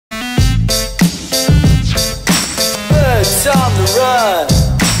It's on the run.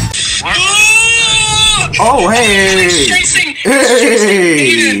 Oh, hey!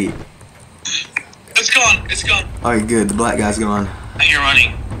 Hey! It's gone. It's gone. Alright, good. The black guy's gone. I hear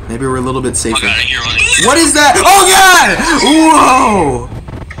running. Maybe we're a little bit safer. Oh god, I hear running. What is that? Oh god! Whoa!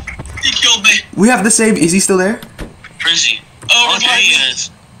 He killed me. We have to save. Is he still there? Where is he? Oh, there he is.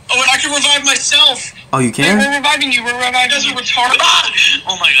 Oh, and I can revive myself. Oh, you can? We're reviving you. We're reviving you. Retarded.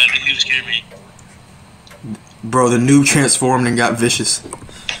 Oh my god, the noob scared me. Bro, the noob transformed and got vicious. You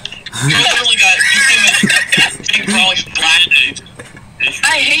literally got big brawling black dude.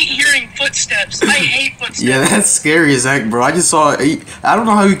 I hate hearing footsteps. I hate footsteps. Yeah, that's scary as heck, bro. I just saw. I don't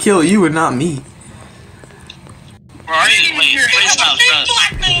know how he killed you and not me. Where are you? Wait, stop.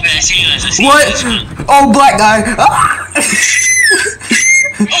 Wait, I see you guys. I see What? You guys. Oh, black guy. Ah!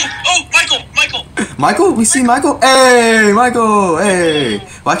 Oh, Michael. Michael? We see Michael? Hey, Michael. Hey.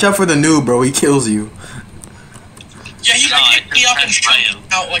 Watch out for the noob, bro. He kills you. Yeah, he up and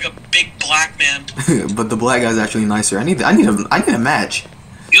jumped out like a big black man. But the black guy's actually nicer. I need a match.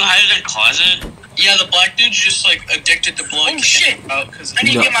 You hide in a closet? Yeah, the black dude's just like addicted to blowing shit out because I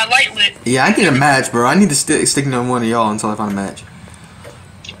need to get my light lit. Yeah, I need a match, bro. I need to stick to one of y'all until I find a match.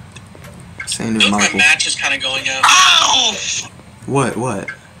 Same to Michael. My match is kind of going out. Ow! What?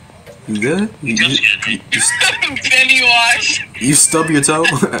 You good? You Pennywise. You stub your toe?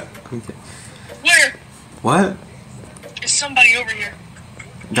 Okay. Where? What? There's somebody over here.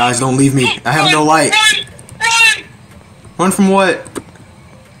 Guys, don't leave me. I have no light. Run! Run from what?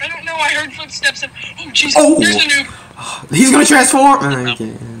 I don't know. I heard footsteps. Oh, Jesus. Oh! There's a noob. He's gonna transform.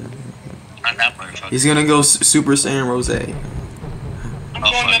 Okay. Not that motherfucker. He's gonna go Super Saiyan Rose. I'm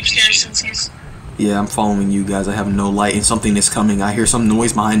going upstairs since he's... Yeah, I'm following you guys. I have no light and something is coming. I hear some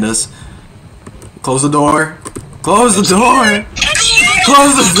noise behind us. Close the door. Close the door.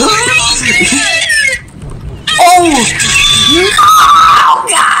 Close the door. Oh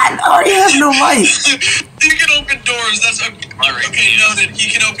God! I already have no light. You can open doors. That's okay. Noted. He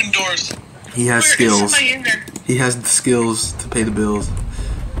can open doors. He has skills. He has the skills to pay the bills.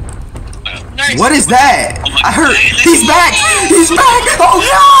 Nice. What is that? Oh I heard. He's back. He's back. Oh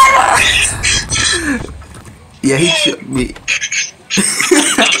God! Yeah, he shook me.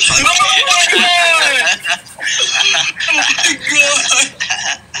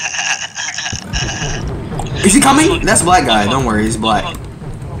 Is he coming? That's black guy. Don't worry, he's black.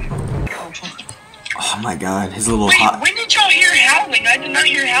 Oh my god, his little hot. When did y'all hear howling? I did not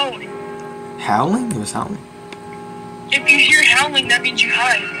hear howling. Howling? It was howling. If you hear howling, that means you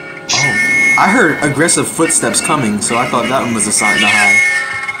hide. Oh, I heard aggressive footsteps coming, so I thought that one was a sign to hide.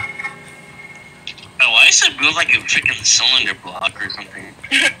 Oh, why is it move like a freaking cylinder block or something?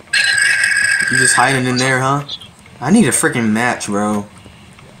 You just hiding in there, huh? I need a freaking match, bro.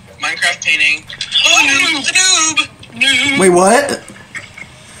 Minecraft painting. Oh, noob! Wait, what?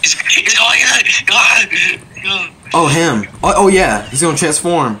 He's going. Oh, him. Oh, yeah. He's gonna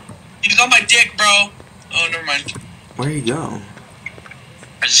transform. He's on my dick, bro. Oh, never mind. Where'd he go?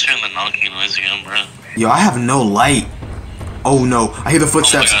 I just heard the knocking noise again, bro. Yo, I have no light. Oh no, I hear the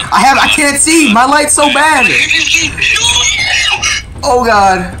footsteps. Oh I can't see. My light's so bad. Oh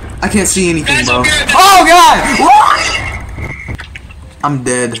god, I can't see anything, bro. Oh god, I'm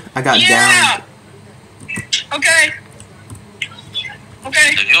dead. I got down. Okay.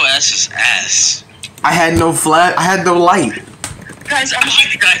 Your ass is ass. I had no flat. I had no light. Guys, I'm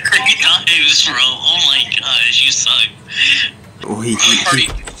like that crazy knives, bro. Oh my gosh, you suck. Oh, he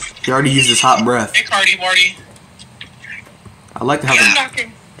already used his hot breath. Hey, Cardi, Marty. I like to have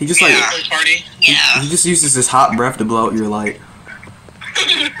him. He just like Party. he just uses his hot breath to blow out your light.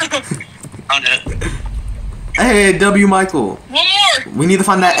 Oh no. Hey, W Michael. One more. We need to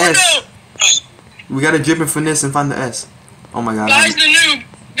find that S. No. We gotta drip and finesse and find the S. Oh my god. Guys, the noob.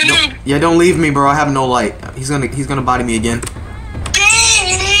 The noob. Yeah, don't leave me, bro. I have no light. He's gonna body me again.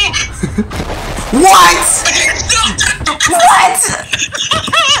 What? What?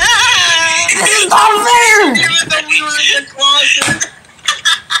 This is not fair!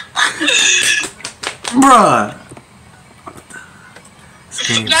 Bruh.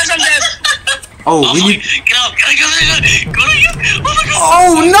 Guys, I'm dead. Oh, we need. Get out! Go!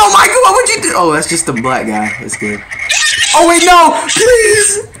 Oh no, Michael! What would you do? Oh, that's just a black guy. That's good. Oh wait, no!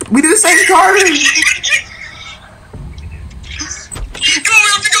 Please! We did the same Carter.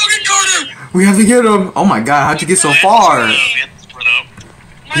 We have to get him. Oh my god, how'd you get so far?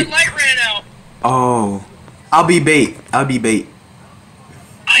 My light ran out. Oh. I'll be bait. I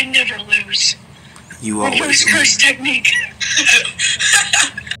never lose. You always Reverse curse technique.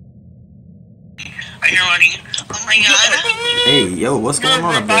 Are you running? Oh my god. Hey, yo, what's going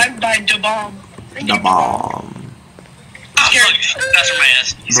on? Revived by Da Bomb. Da Bomb. after my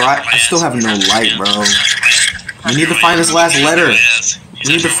ass. Bro, I still have no light, bro. We need to find this last letter.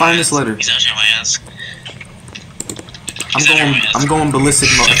 We need to find this letter. He's after my ass. I'm going ballistic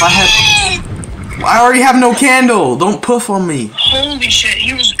mode. If I had, I already have no candle. Don't puff on me. Holy shit,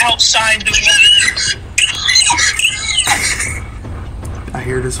 he was outside the wall. I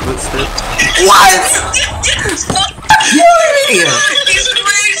hear this footstep. What? He's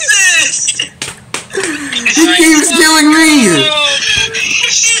racist. He keeps killing me.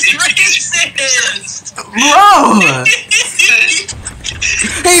 He's racist. Bro.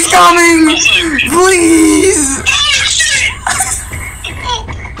 He's coming. Please.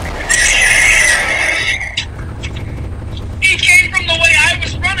 He came from the way I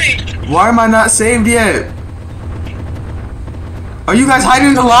was running. Why am I not saved yet? Are you guys hiding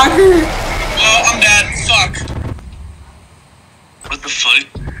in the locker? Oh, I'm dead. Fuck. What the fuck?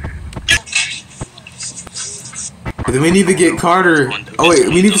 Then we need to get Carter. Oh wait,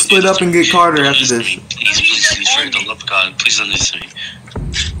 we need to split up and get Carter after this. Please, for the love of God, please don't do this to me.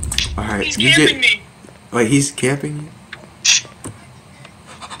 Alright, He's you camping get. me. Wait, he's camping you?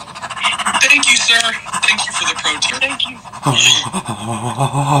 Thank you, sir. Thank you for the protein. Thank you.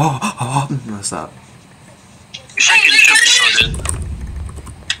 No, stop. Your freaking trip is so good.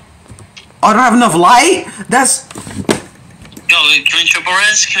 Oh, I don't have enough light? That's. Yo, can we triple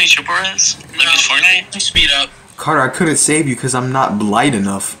res? Can we triple res? Like it's Fortnite? Speed up. Carter, I couldn't save you because I'm not light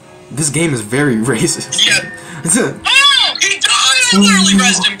enough. This game is very racist. Yeah. Oh! He died! I literally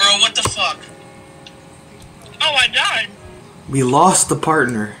rezzed him, bro. What the fuck? Oh, I died. We lost the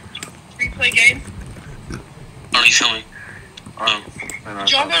partner. Replay game? Oh, he's coming.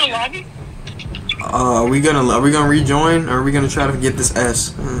 Did y'all go to lobby? Are we gonna rejoin or are we gonna try to get this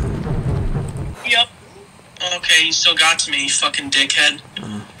S? Yep. Okay, he still got to me, you fucking dickhead.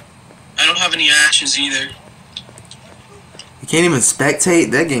 I don't have any actions either. You can't even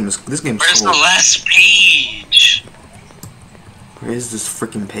spectate? This game's Where's cool. the last page? Where is this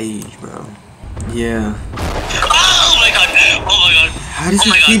freaking page, bro? Yeah. Oh my god! Oh my god! How does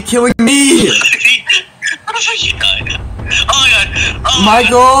he keep killing me? How the fuck you died? Oh my god! Oh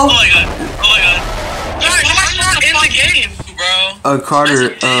Michael! Oh my god! Oh my god! Guys, I'm not in the game, bro.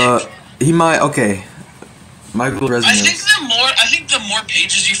 Carter, he might, okay. Michael resonates. I think the more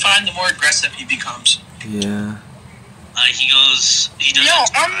pages you find, the more aggressive he becomes. Yeah. He does. Yo,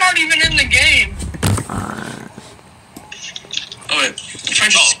 I'm not even in the game. Alright. Oh wait, I'm trying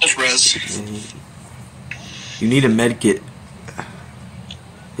to self-res. You need a med kit.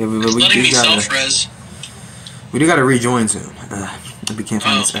 Yeah, we self-res. We do gotta rejoin soon. We can't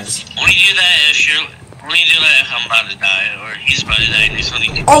find this S. Only do that if I'm about to die or he's about to die. There's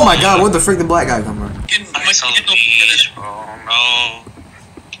something. Oh my god, what the frick did black guy come from?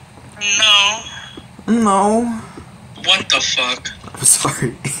 No. What the fuck? I'm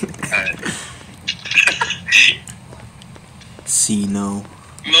sorry. See, no.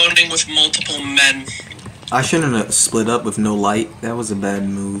 Moaning with multiple men. I shouldn't have split up with no light. That was a bad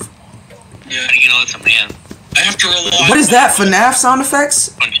move. Yeah, you know it's a man. I have to rely. What is that? FNAF sound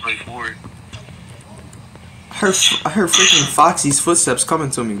effects? 124. I heard freaking Foxy's footsteps coming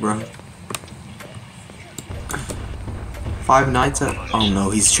to me, bro. Five Nights at. Oh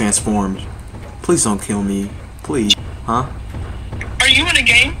no, he's transformed. Please don't kill me. Please. Huh? Are you in a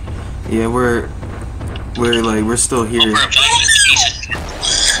game? Yeah, we're still here.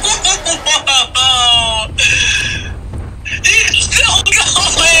 He's still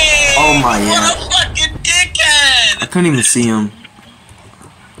going! Oh my god. What a fucking dickhead! I couldn't even see him.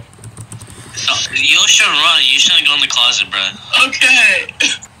 You shouldn't run, you shouldn't go in the closet, bro. Okay.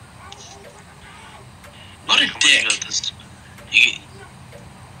 What a dick.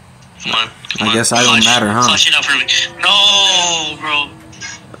 Come on. I guess I don't matter, huh? Clutch it up for me. No, bro.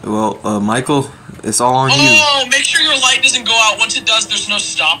 Well, Michael, it's all on you. Oh, make sure your light doesn't go out. Once it does, there's no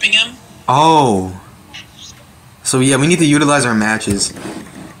stopping him. Oh. So yeah, we need to utilize our matches.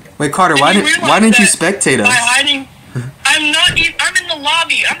 Wait, Carter, why didn't you spectate us? By hiding, I'm in the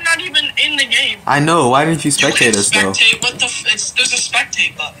lobby. I'm not even in the game. I know. Why didn't you spectate us though? What the? There's a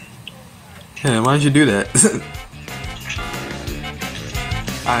spectate button. Yeah, why didn't you do that?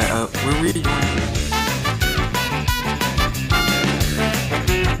 Alright, we're reading.